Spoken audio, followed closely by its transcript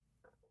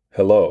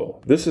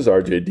Hello, this is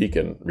R.J.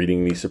 Deacon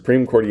reading the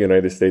Supreme Court of the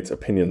United States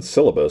opinion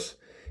syllabus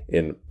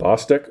in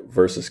Bostock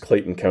v.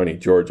 Clayton County,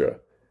 Georgia,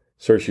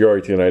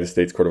 certiorari to the United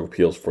States Court of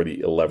Appeals for the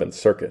 11th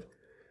Circuit.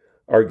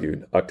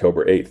 Argued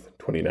October 8,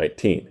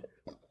 2019.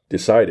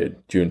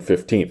 Decided June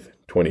 15,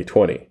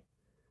 2020.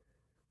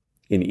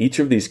 In each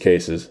of these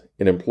cases,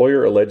 an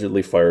employer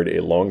allegedly fired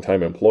a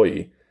longtime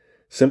employee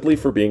simply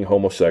for being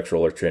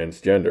homosexual or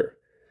transgender.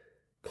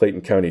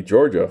 Clayton County,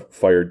 Georgia,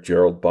 fired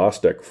Gerald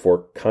Bostock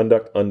for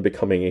conduct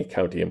unbecoming a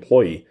county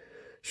employee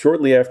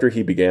shortly after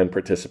he began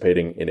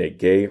participating in a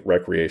gay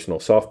recreational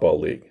softball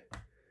league.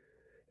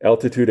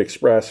 Altitude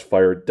Express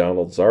fired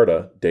Donald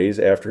Zarda days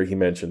after he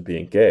mentioned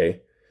being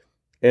gay,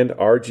 and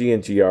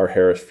RG&GR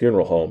Harris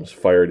Funeral Homes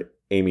fired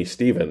Amy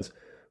Stevens,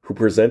 who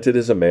presented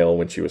as a male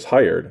when she was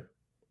hired,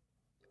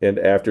 and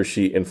after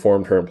she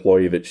informed her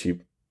employee that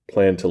she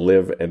planned to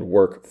live and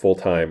work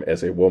full-time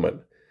as a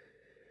woman.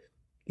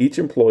 Each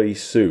employee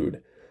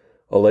sued,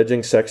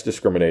 alleging sex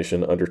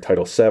discrimination under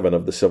Title VII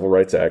of the Civil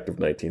Rights Act of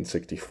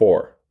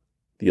 1964.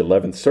 The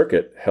 11th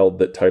Circuit held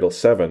that Title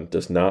VII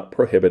does not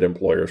prohibit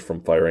employers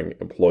from firing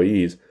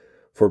employees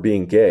for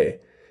being gay,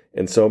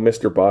 and so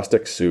Mr.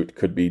 Bostock's suit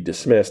could be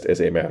dismissed as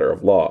a matter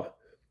of law.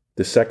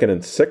 The Second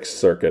and Sixth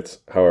Circuits,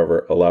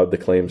 however, allowed the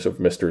claims of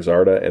Mr.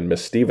 Zarda and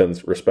Ms.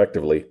 Stevens,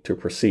 respectively, to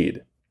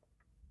proceed.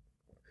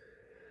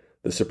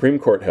 The Supreme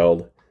Court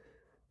held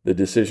the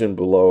decision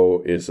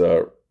below is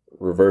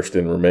reversed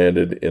and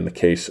remanded in the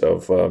case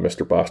of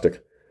Mr.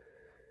 Bostock.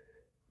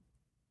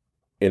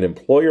 An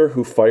employer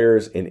who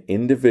fires an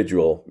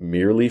individual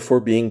merely for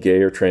being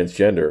gay or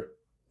transgender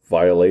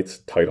violates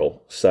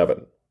Title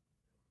VII.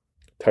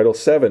 Title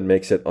VII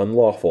makes it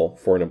unlawful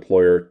for an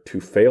employer to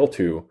fail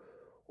to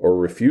or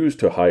refuse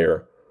to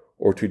hire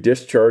or to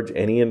discharge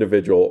any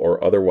individual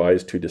or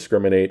otherwise to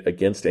discriminate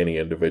against any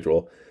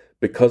individual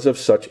because of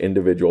such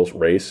individual's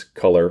race,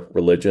 color,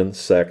 religion,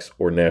 sex,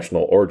 or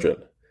national origin.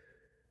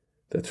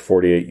 That's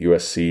 48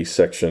 U.S.C.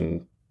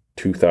 Section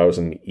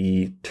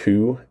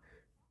 2000E2,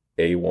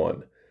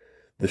 A1.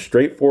 The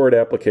straightforward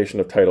application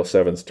of Title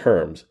VII's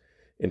terms,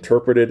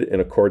 interpreted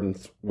in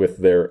accordance with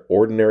their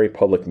ordinary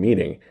public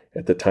meaning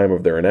at the time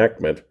of their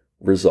enactment,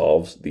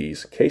 resolves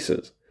these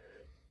cases.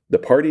 The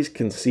parties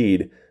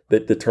concede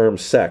that the term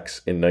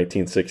sex in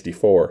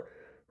 1964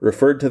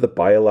 referred to the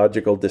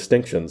biological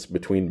distinctions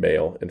between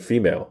male and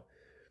female,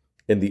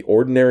 and the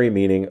ordinary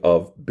meaning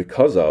of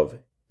because of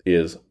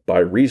is by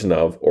reason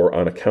of or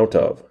on account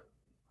of.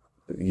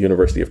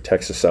 University of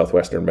Texas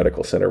Southwestern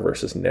Medical Center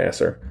versus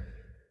Nassar.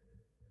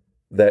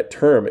 That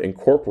term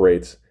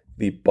incorporates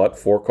the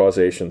but-for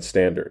causation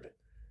standard,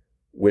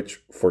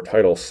 which for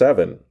Title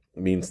VII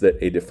means that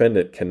a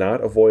defendant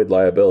cannot avoid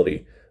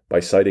liability by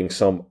citing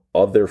some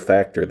other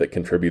factor that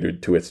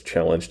contributed to its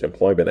challenged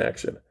employment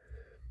action.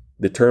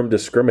 The term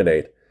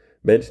discriminate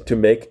meant to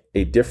make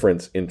a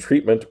difference in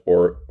treatment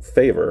or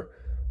favor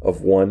of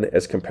one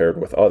as compared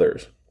with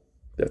others.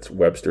 That's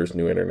Webster's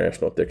New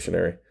International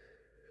Dictionary.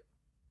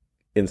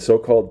 In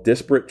so-called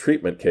disparate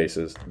treatment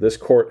cases, this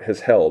court has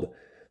held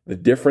the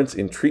difference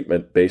in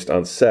treatment based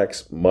on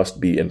sex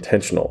must be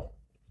intentional.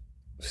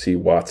 See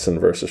Watson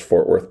versus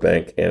Fort Worth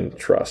Bank and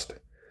Trust.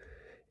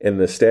 And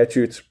the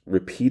statute's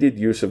repeated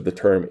use of the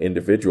term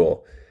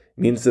individual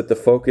means that the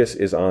focus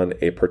is on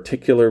a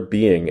particular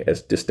being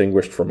as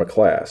distinguished from a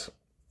class.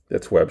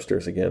 That's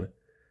Webster's again.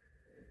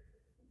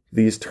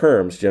 These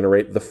terms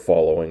generate the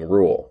following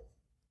rule.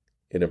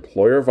 An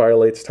employer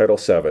violates Title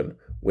VII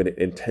when it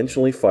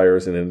intentionally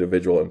fires an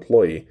individual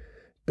employee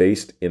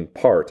based in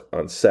part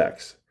on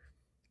sex.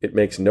 It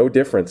makes no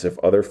difference if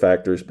other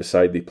factors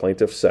beside the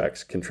plaintiff's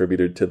sex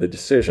contributed to the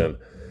decision,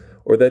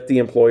 or that the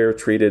employer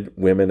treated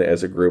women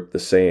as a group the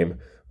same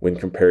when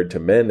compared to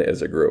men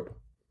as a group.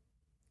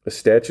 A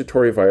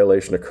statutory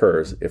violation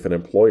occurs if an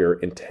employer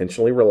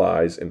intentionally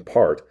relies in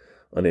part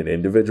on an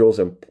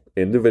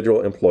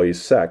individual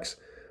employee's sex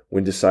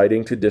when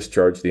deciding to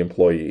discharge the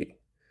employee.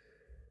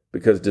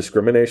 Because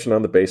discrimination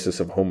on the basis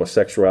of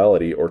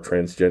homosexuality or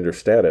transgender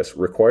status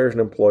requires an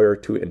employer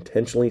to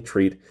intentionally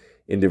treat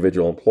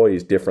individual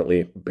employees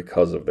differently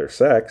because of their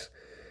sex,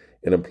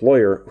 an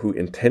employer who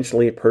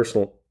intentionally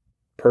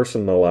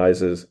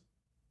personalizes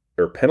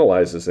or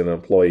penalizes an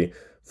employee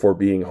for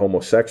being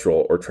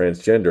homosexual or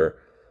transgender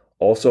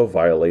also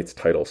violates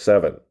Title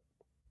VII.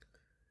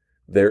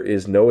 There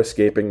is no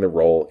escaping the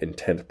role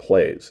intent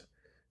plays.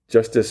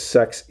 Just as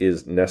sex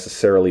is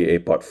necessarily a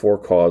but-for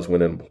cause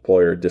when an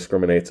employer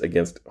discriminates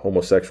against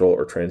homosexual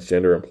or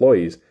transgender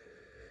employees,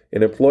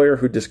 an employer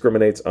who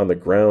discriminates on the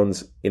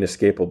grounds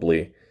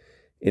inescapably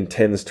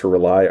intends to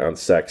rely on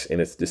sex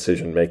in its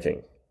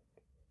decision-making.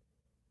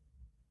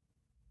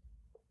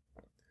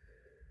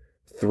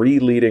 3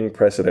 leading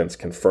precedents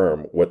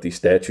confirm what the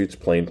statute's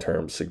plain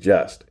terms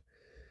suggest.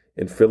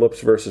 In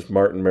Phillips versus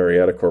Martin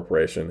Marietta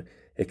Corporation,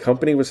 a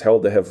company was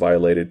held to have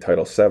violated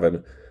Title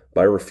VII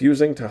by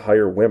refusing to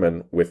hire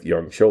women with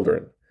young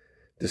children,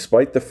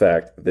 despite the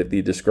fact that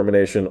the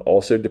discrimination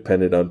also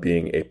depended on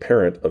being a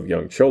parent of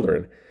young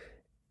children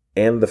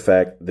and the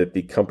fact that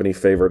the company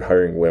favored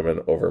hiring women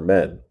over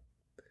men.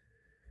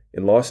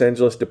 In Los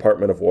Angeles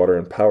Department of Water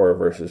and Power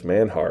versus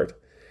Manhart,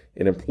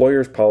 an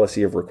employer's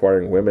policy of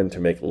requiring women to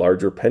make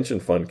larger pension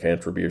fund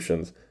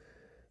contributions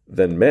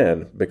than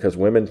men because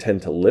women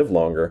tend to live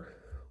longer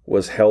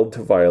was held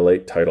to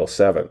violate Title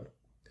VII,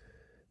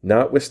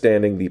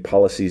 notwithstanding the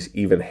policy's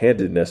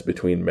even-handedness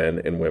between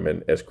men and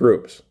women as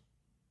groups.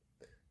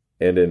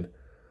 And in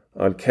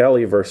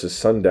Oncali versus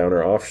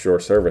Sundowner Offshore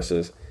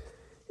Services,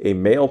 a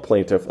male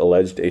plaintiff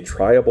alleged a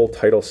triable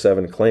Title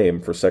VII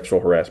claim for sexual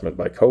harassment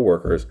by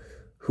coworkers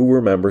who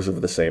were members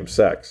of the same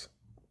sex.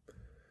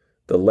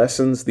 The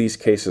lessons these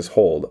cases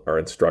hold are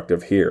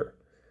instructive here.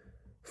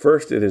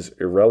 First, it is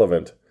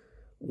irrelevant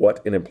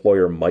what an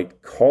employer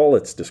might call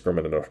its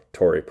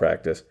discriminatory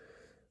practice,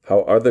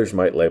 how others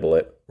might label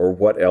it, or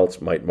what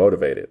else might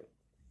motivate it.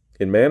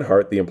 In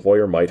Manhart, the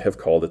employer might have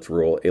called its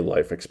rule a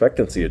life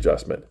expectancy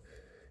adjustment,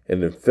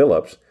 and in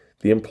Phillips,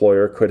 the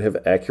employer could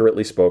have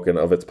accurately spoken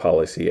of its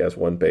policy as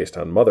one based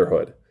on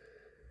motherhood.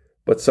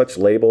 But such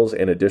labels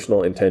and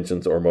additional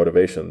intentions or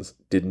motivations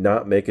did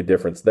not make a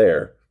difference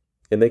there,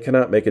 and they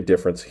cannot make a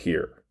difference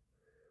here.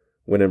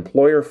 When an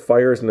employer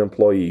fires an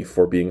employee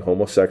for being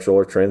homosexual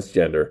or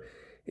transgender,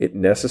 it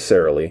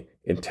necessarily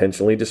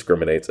intentionally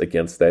discriminates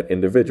against that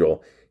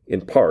individual,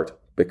 in part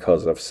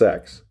because of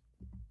sex.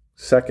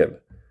 Second,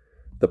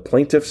 the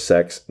plaintiff's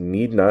sex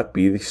need not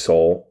be the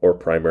sole or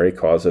primary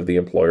cause of the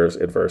employer's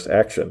adverse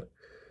action.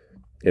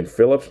 In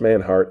Phillips,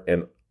 Manhart,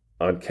 and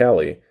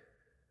Oncali,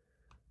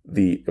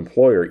 the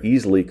employer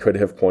easily could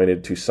have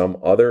pointed to some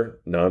other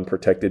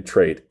non-protected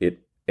trait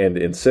and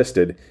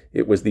insisted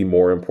it was the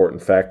more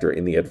important factor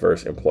in the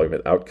adverse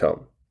employment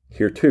outcome.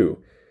 Here,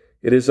 too,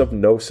 it is of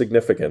no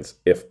significance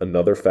if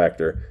another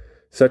factor,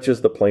 such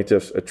as the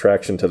plaintiff's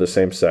attraction to the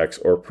same sex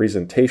or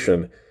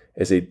presentation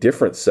as a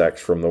different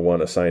sex from the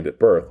one assigned at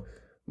birth,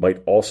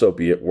 might also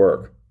be at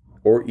work,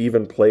 or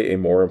even play a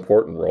more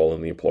important role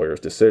in the employer's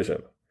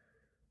decision.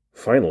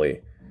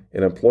 Finally,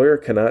 an employer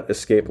cannot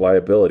escape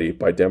liability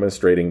by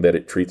demonstrating that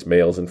it treats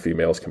males and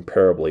females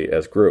comparably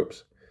as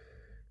groups.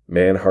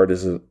 Manhart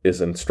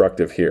is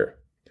instructive here.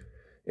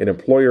 An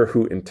employer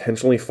who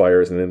intentionally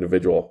fires an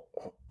individual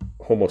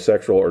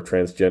homosexual or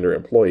transgender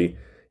employee,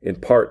 in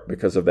part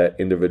because of that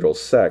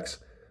individual's sex,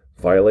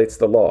 violates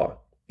the law,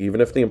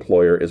 even if the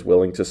employer is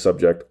willing to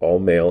subject all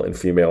male and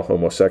female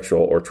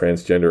homosexual or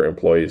transgender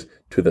employees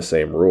to the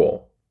same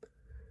rule.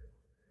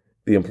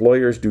 The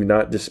employers do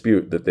not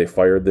dispute that they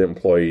fired the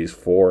employees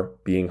for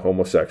being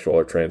homosexual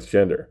or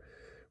transgender.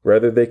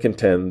 Rather, they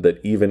contend that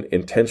even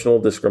intentional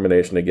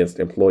discrimination against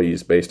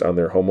employees based on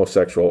their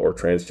homosexual or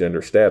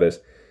transgender status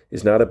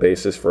is not a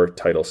basis for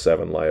Title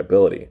VII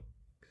liability.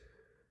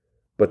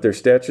 But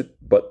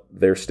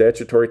their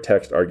statutory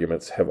text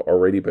arguments have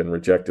already been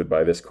rejected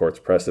by this court's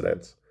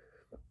precedents,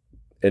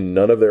 and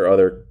none of their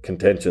other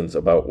contentions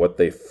about what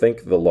they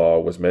think the law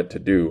was meant to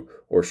do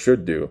or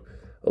should do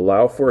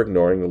allow for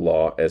ignoring the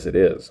law as it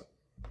is.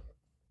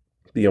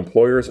 The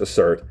employers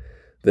assert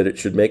that it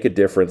should make a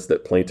difference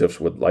that plaintiffs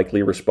would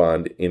likely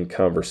respond in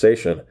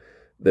conversation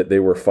that they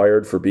were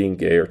fired for being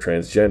gay or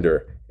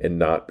transgender and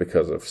not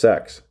because of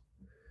sex.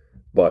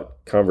 But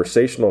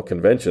conversational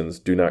conventions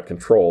do not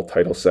control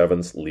Title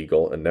VII's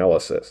legal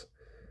analysis,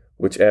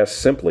 which asks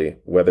simply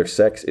whether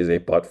sex is a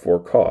but-for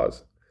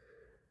cause.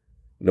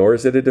 Nor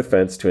is it a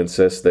defense to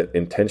insist that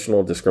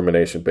intentional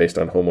discrimination based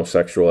on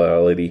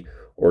homosexuality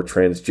or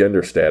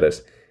transgender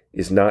status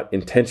is not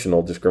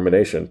intentional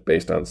discrimination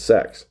based on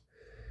sex.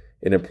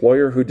 An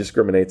employer who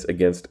discriminates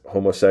against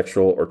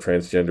homosexual or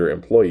transgender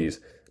employees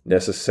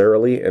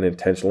necessarily and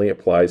intentionally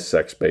applies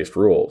sex-based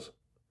rules.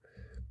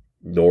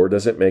 Nor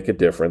does it make a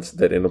difference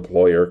that an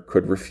employer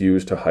could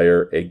refuse to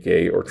hire a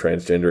gay or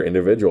transgender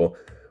individual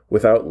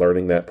without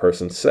learning that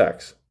person's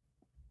sex.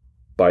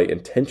 By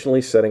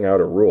intentionally setting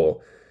out a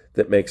rule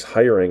that makes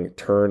hiring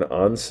turn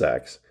on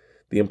sex,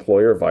 the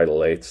employer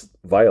violates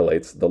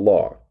the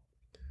law,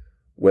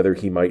 whether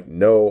he might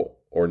know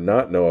or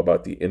not know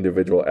about the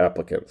individual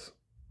applicants.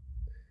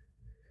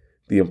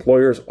 The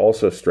employers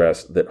also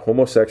stress that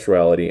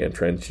homosexuality and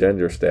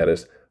transgender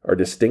status are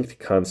distinct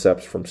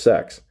concepts from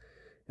sex,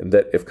 and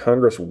that if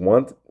Congress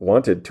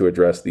wanted to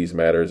address these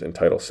matters in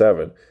Title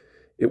VII,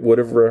 it would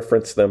have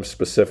referenced them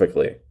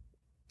specifically.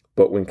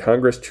 But when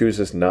Congress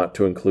chooses not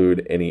to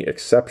include any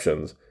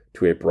exceptions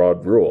to a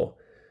broad rule,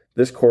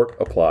 this court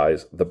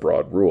applies the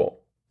broad rule.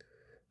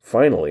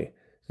 Finally,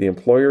 the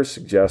employers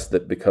suggest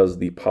that because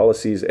the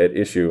policies at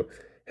issue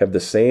have the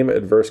same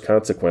adverse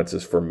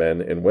consequences for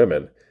men and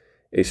women,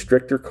 a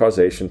stricter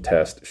causation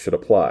test should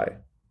apply.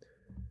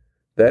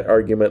 That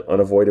argument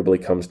unavoidably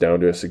comes down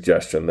to a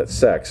suggestion that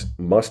sex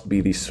must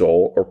be the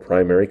sole or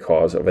primary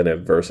cause of an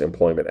adverse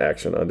employment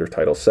action under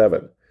Title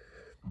VII,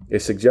 a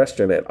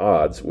suggestion at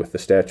odds with the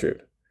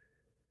statute.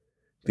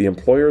 The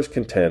employers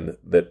contend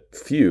that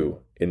few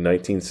in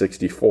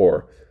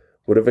 1964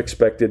 would have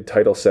expected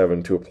Title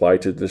VII to apply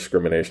to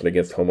discrimination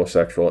against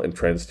homosexual and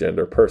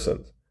transgender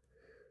persons.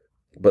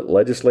 But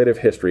legislative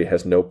history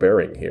has no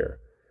bearing here,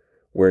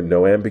 where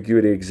no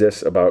ambiguity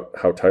exists about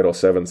how Title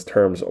VII's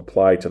terms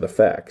apply to the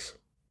facts.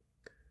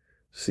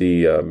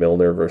 See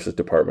Milner versus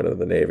Department of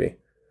the Navy.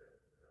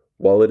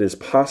 While it is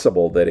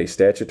possible that a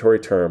statutory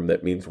term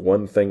that means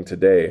one thing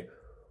today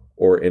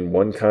or in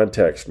one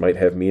context might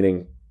have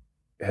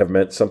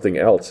meant something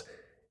else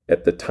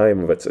at the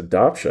time of its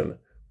adoption,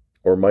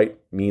 or might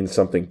mean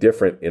something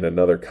different in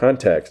another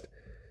context,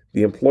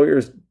 the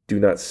employers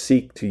do not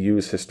seek to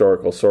use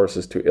historical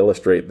sources to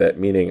illustrate that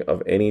meaning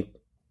of any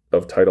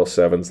of Title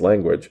VII's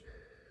language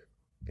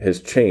has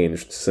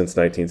changed since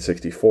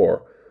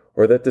 1964,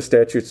 or that the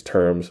statute's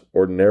terms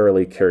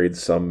ordinarily carried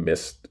some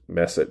missed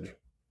message.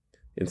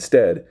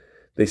 Instead,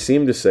 they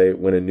seem to say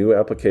when a new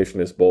application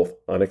is both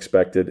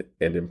unexpected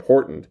and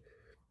important,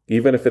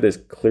 even if it is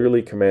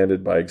clearly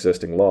commanded by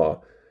existing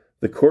law,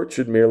 the court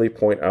should merely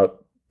point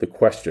out the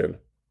question,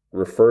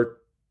 refer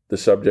the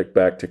subject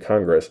back to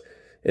Congress,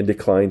 and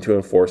decline to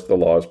enforce the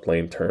law's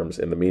plain terms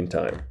in the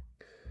meantime.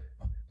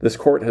 This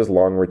court has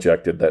long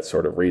rejected that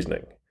sort of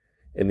reasoning,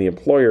 and the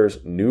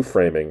employer's new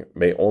framing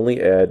may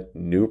only add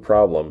new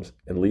problems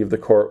and leave the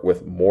court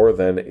with more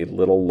than a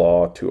little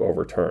law to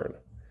overturn.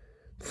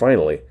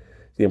 Finally,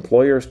 the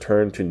employers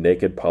turn to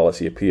naked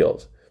policy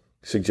appeals,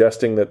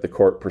 suggesting that the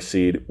court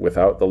proceed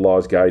without the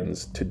law's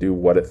guidance to do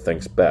what it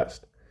thinks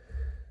best.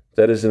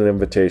 That is an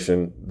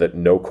invitation that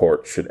no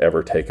court should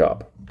ever take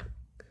up.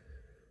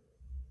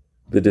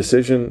 The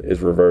decision is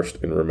reversed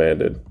and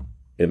remanded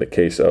in the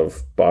case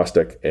of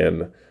Bostock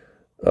and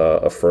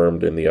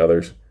affirmed in the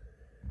others.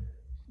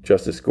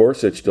 Justice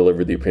Gorsuch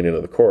delivered the opinion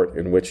of the court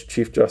in which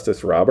Chief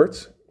Justice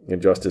Roberts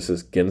and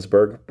Justices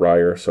Ginsburg,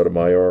 Breyer,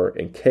 Sotomayor,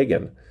 and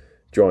Kagan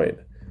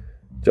joined.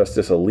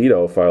 Justice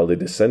Alito filed a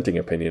dissenting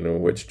opinion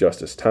in which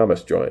Justice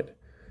Thomas joined.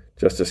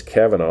 Justice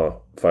Kavanaugh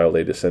filed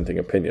a dissenting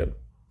opinion.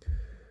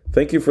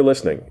 Thank you for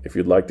listening. If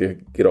you'd like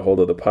to get a hold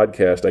of the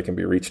podcast, I can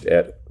be reached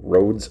at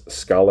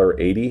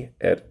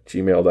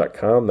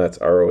rhodesscholar80@gmail.com.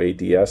 That's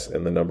ROADS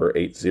and the number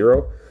 80,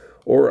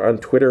 or on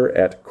Twitter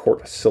at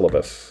Court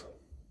Syllabus.